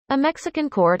A Mexican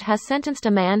court has sentenced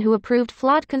a man who approved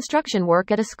flawed construction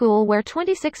work at a school where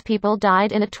 26 people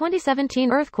died in a 2017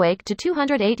 earthquake to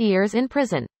 208 years in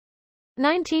prison.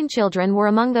 19 children were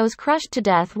among those crushed to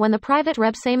death when the private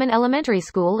Rebsamen Elementary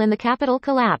School in the capital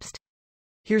collapsed.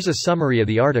 Here's a summary of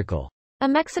the article. A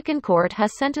Mexican court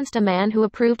has sentenced a man who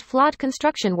approved flawed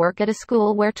construction work at a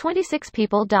school where 26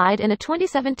 people died in a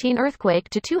 2017 earthquake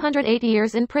to 208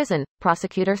 years in prison,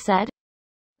 prosecutor said.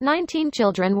 19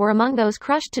 children were among those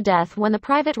crushed to death when the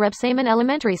private Rebsamen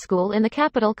Elementary School in the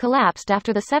capital collapsed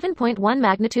after the 7.1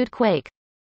 magnitude quake.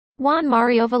 Juan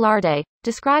Mario Velarde,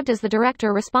 described as the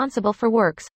director responsible for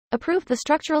works, approved the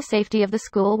structural safety of the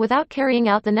school without carrying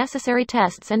out the necessary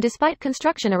tests and despite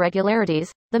construction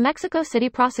irregularities, the Mexico City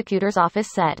prosecutor's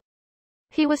office said.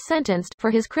 He was sentenced for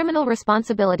his criminal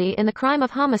responsibility in the crime of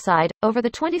homicide over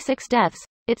the 26 deaths,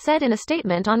 it said in a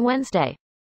statement on Wednesday.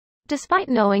 Despite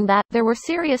knowing that there were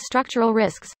serious structural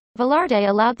risks, Velarde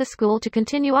allowed the school to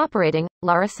continue operating,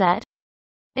 Lara said.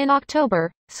 In October,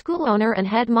 school owner and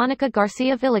head Monica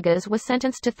Garcia Villegas was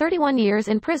sentenced to 31 years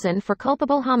in prison for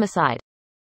culpable homicide.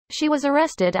 She was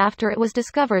arrested after it was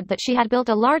discovered that she had built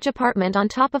a large apartment on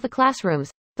top of the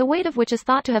classrooms, the weight of which is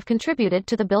thought to have contributed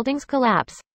to the building's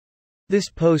collapse. This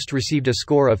post received a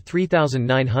score of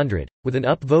 3,900, with an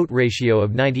upvote ratio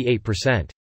of 98%.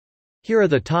 Here are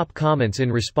the top comments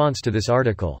in response to this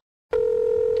article.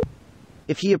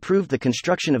 If he approved the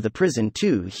construction of the prison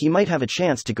too, he might have a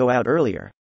chance to go out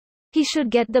earlier. He should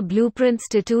get the blueprints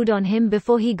tattooed on him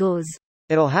before he goes.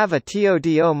 It'll have a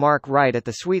TODO mark right at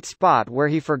the sweet spot where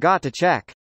he forgot to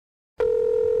check.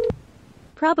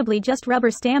 Probably just rubber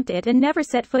stamped it and never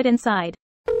set foot inside.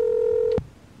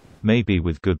 Maybe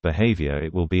with good behavior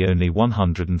it will be only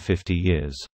 150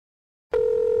 years.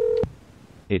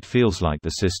 It feels like the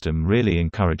system really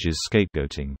encourages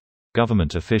scapegoating.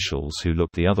 Government officials who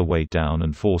look the other way down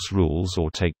and force rules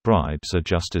or take bribes are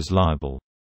just as liable.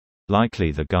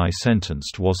 Likely the guy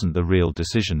sentenced wasn't the real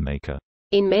decision maker.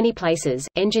 In many places,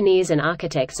 engineers and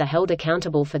architects are held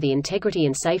accountable for the integrity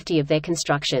and safety of their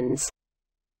constructions.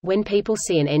 When people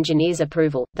see an engineer's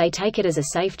approval, they take it as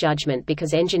a safe judgment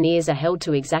because engineers are held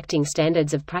to exacting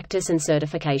standards of practice and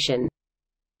certification.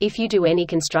 If you do any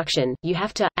construction, you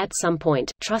have to, at some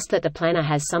point, trust that the planner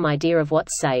has some idea of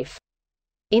what's safe.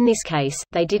 In this case,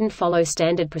 they didn't follow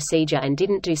standard procedure and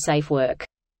didn't do safe work.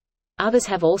 Others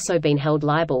have also been held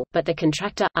liable, but the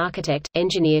contractor, architect,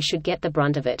 engineer should get the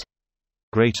brunt of it.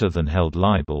 Greater than held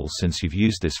liable since you've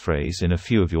used this phrase in a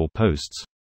few of your posts.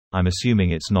 I'm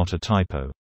assuming it's not a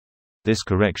typo. This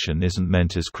correction isn't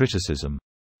meant as criticism.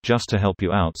 Just to help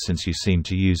you out since you seem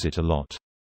to use it a lot.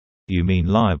 You mean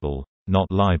liable, not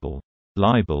libel.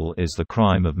 Libel is the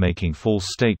crime of making false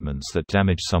statements that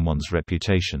damage someone's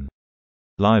reputation.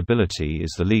 Liability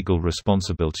is the legal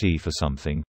responsibility for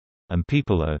something, and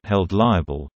people are held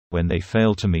liable when they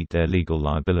fail to meet their legal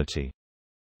liability.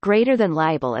 Greater than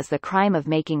libel is the crime of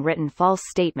making written false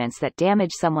statements that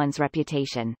damage someone's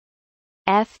reputation.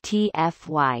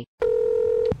 FTFY.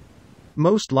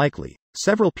 Most likely,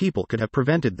 several people could have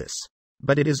prevented this,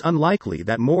 but it is unlikely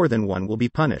that more than one will be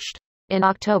punished. In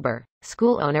October,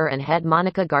 school owner and head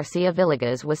Monica Garcia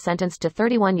Villegas was sentenced to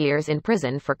 31 years in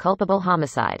prison for culpable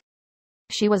homicide.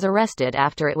 She was arrested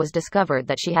after it was discovered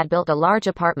that she had built a large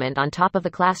apartment on top of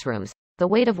the classrooms, the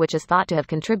weight of which is thought to have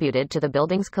contributed to the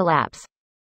building's collapse.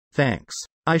 Thanks.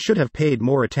 I should have paid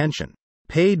more attention.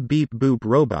 Paid beep boop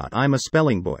robot. I'm a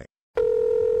spelling boy.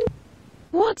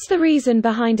 What's the reason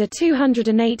behind a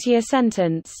 208-year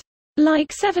sentence?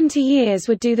 Like 70 years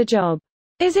would do the job.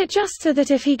 Is it just so that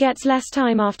if he gets less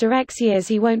time after X years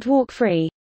he won't walk free?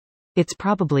 It's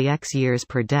probably X years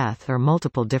per death or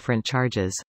multiple different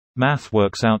charges. Math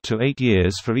works out to 8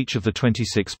 years for each of the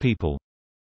 26 people.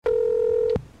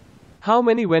 How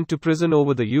many went to prison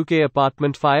over the UK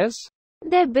apartment fires?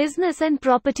 They're business and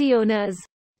property owners.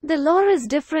 The law is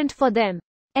different for them.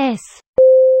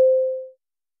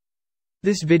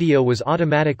 This video was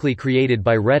automatically created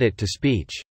by Reddit to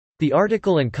speech. The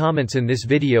article and comments in this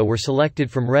video were selected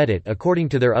from Reddit according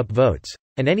to their upvotes,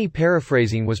 and any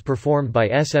paraphrasing was performed by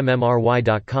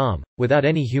smmry.com, without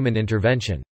any human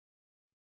intervention.